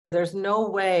There's no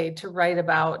way to write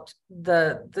about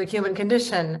the human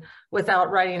condition without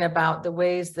writing about the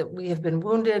ways that we have been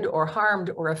wounded or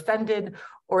harmed or offended,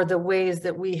 or the ways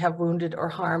that we have wounded or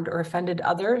harmed or offended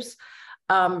others.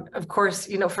 Of course,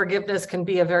 forgiveness can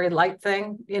be a very light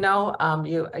thing.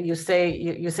 You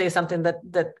say something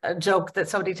that a joke that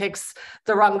somebody takes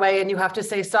the wrong way, and you have to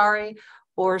say sorry.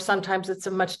 Or sometimes it's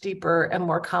a much deeper and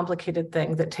more complicated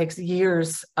thing that takes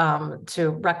years to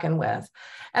reckon with.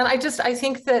 And I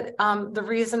think that the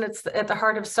reason it's at the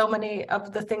heart of so many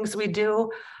of the things we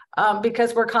do,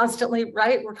 because we're constantly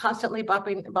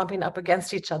bumping up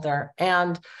against each other.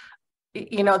 And,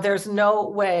 there's no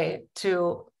way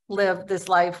to live this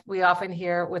life we often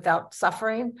hear without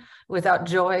suffering, without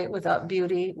joy, without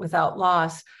beauty, without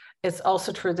loss. It's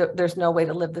also true that there's no way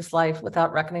to live this life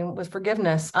without reckoning with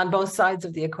forgiveness on both sides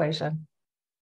of the equation.